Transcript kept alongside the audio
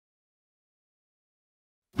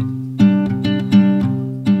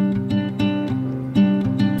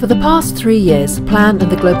For the past 3 years, PLAN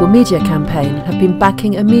and the Global Media Campaign have been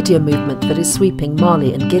backing a media movement that is sweeping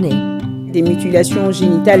Mali and Guinea. Des mutilations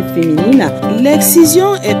génitales féminines.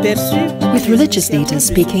 L'excision est perçue. With religious leaders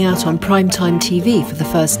speaking out on primetime TV for the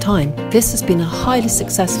first time, this has been a highly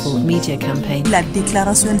successful media campaign. La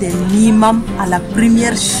déclaration d'un imam à la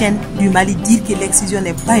première chaîne du Mali dire que l'excision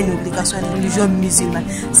n'est pas une obligation de religion musulmane,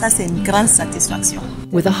 ça c'est une grande satisfaction.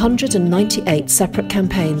 With 198 separate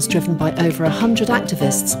campaigns driven by over 100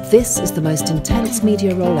 activists, this is the most intense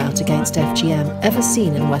media rollout against FGM ever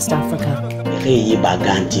seen in West Africa.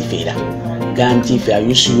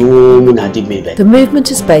 The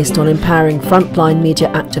movement is based on empowering frontline media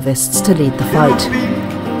activists to lead the fight.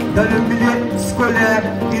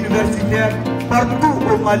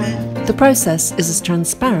 The process is as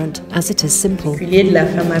transparent as it is simple.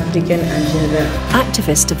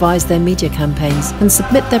 Activists devise their media campaigns and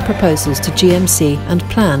submit their proposals to GMC and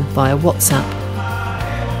PLAN via WhatsApp.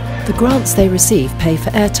 The grants they receive pay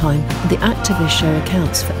for airtime, and the activists show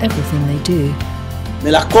accounts for everything they do.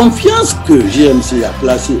 Mais la confiance que GMC a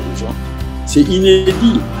placée aux gens, c'est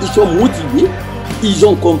inédit. Ils sont motivés, ils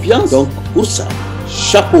ont confiance, donc pour ça,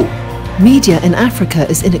 chapeau. Media in Africa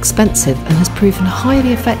is inexpensive and has proven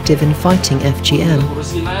highly effective in fighting FGM.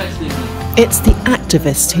 It's the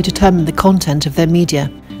activists who determine the content of their media.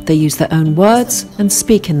 They use their own words and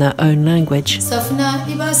speak in their own language.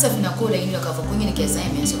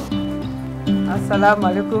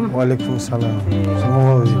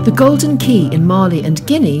 The golden key in Mali and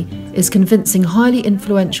Guinea is convincing highly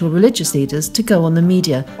influential religious leaders to go on the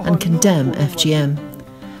media and condemn FGM.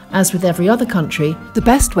 As with every other country, the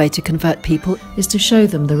best way to convert people is to show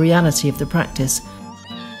them the reality of the practice.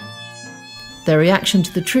 Their reaction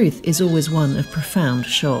to the truth is always one of profound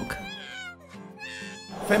shock.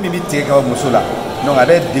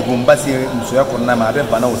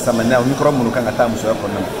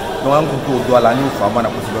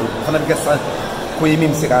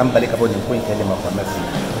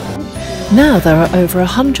 Now there are over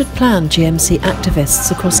 100 PLAN GMC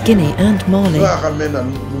activists across Guinea and Mali.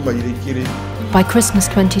 By Christmas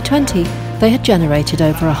 2020, they had generated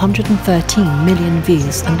over 113 million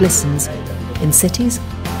views and listens in cities,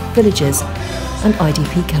 villages and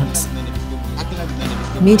IDP camps.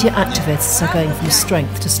 Media activists are going from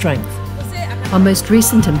strength to strength. Our most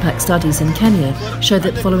recent impact studies in Kenya show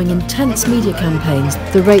that following intense media campaigns,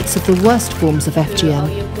 the rates of the worst forms of FGM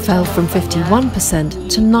fell from 51%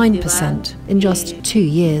 to 9% in just 2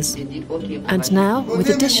 years. And now, with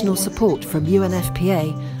additional support from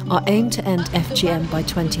UNFPA, our aim to end FGM by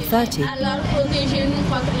 2030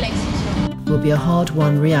 will be a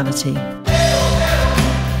hard-won reality.